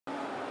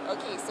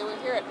Okay, so we're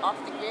here at Off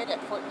the Grid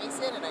at Fort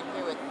Mason, and I'm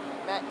here with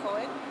Matt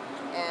Cohen,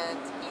 and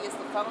he is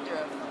the founder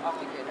of Off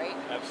the Grid, right?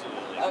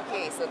 Absolutely.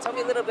 Okay, so tell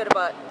me a little bit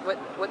about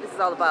what this is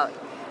all about.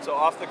 So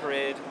Off the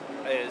Grid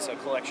is a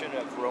collection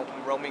of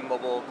roaming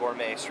mobile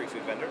gourmet street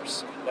food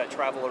vendors that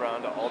travel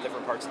around to all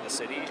different parts of the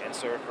city and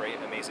serve great,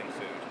 amazing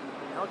food.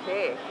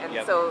 Okay, and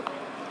Yep. so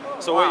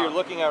So wow. what you're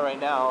looking at right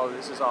now,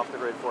 this is Off the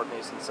Grid Fort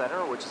Mason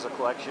Center, which is a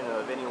collection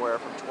of anywhere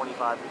from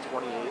 25 to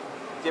 28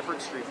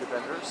 different street food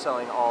vendors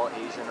selling all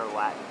Asian or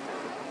Latin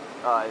food.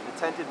 The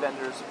tented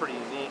vendor is pretty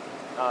unique,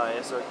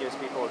 so it gives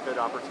people a good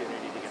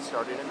opportunity to get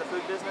started in the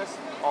food business,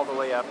 all the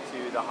way up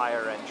to the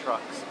higher end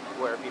trucks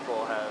where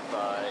people have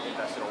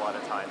invested a lot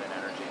of time and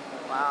energy.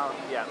 Wow.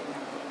 Yeah.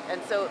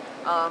 And so,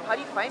 how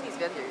do you find these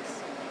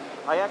vendors?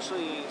 I got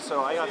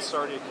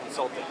started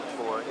consulting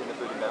in the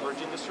food and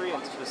beverage industry,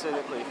 and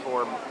specifically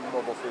for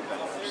mobile food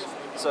vendors.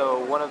 So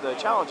one of the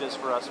challenges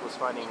for us was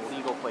finding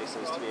legal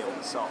places to be able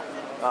to sell.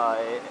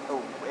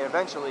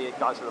 Eventually it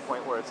got to the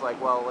point where it's like,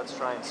 well, let's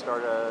try and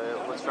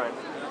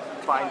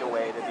find a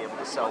way to be able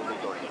to sell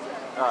legally.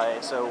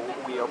 So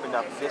we opened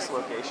up this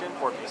location,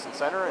 Fort Mason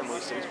Center, and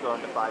we've since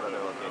grown to 5 other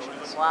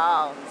locations.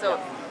 Wow. So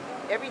Yeah.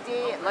 every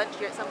day at lunch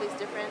you're at someplace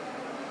different?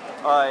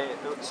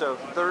 So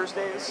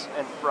Thursdays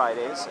and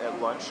Fridays at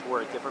lunch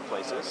we're at different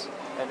places,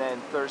 and then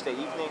Thursday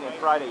evening and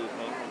Friday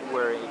evening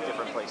we're at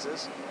different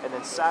places, and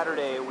then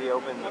Saturday we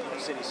open the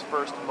city's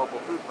first mobile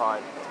food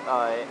pod,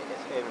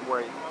 and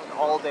we're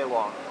all day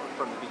long,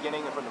 from the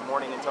beginning and from the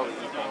morning until the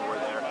evening we're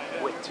there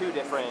with 2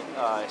 different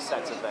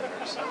sets of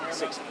vendors,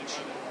 6 each.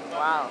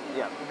 Wow.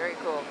 Yeah. Very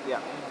cool.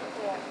 Yeah,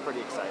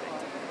 pretty exciting.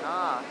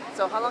 Ah.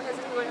 So how long has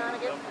this been going on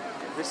again?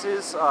 This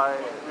is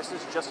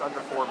just under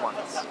 4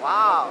 months.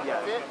 Wow. Yeah,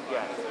 That's it?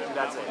 yeah,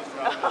 that's it.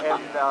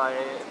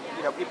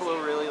 And people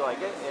really like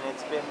it, and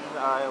it's been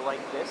like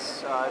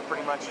this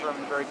pretty much from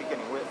the very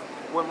beginning.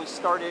 When we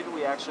started,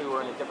 we actually were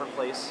in a different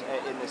place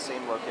in the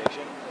same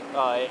location,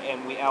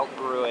 and we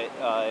outgrew it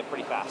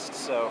pretty fast.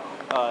 So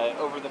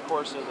over the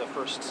course of the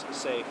first,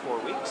 say, 4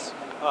 weeks,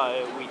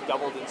 we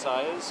doubled in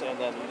size, and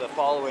then the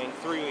following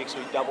 3 weeks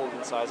we doubled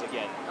in size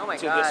again Oh my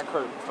to God. this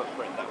current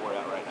footprint that we're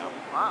at right now.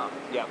 Wow.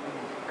 Yeah,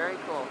 Very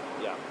cool.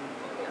 yeah.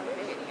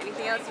 Okay.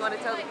 Anything else you want to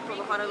tell the people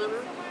of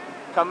Honolulu?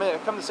 Come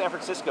to San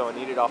Francisco and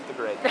eat it off the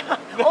grid.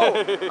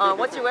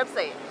 What's your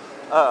website?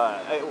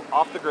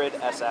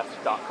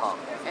 Offthegridsf.com.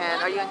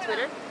 And are you on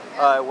Twitter?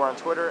 We're on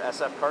Twitter,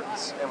 SF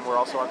Carts, and we're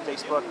also on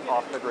Facebook,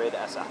 Off the Grid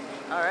SF.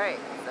 All right.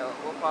 So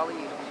we'll follow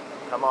you.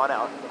 Come on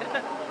out.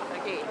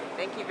 Okay.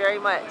 Thank you very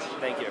much.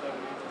 Thank you.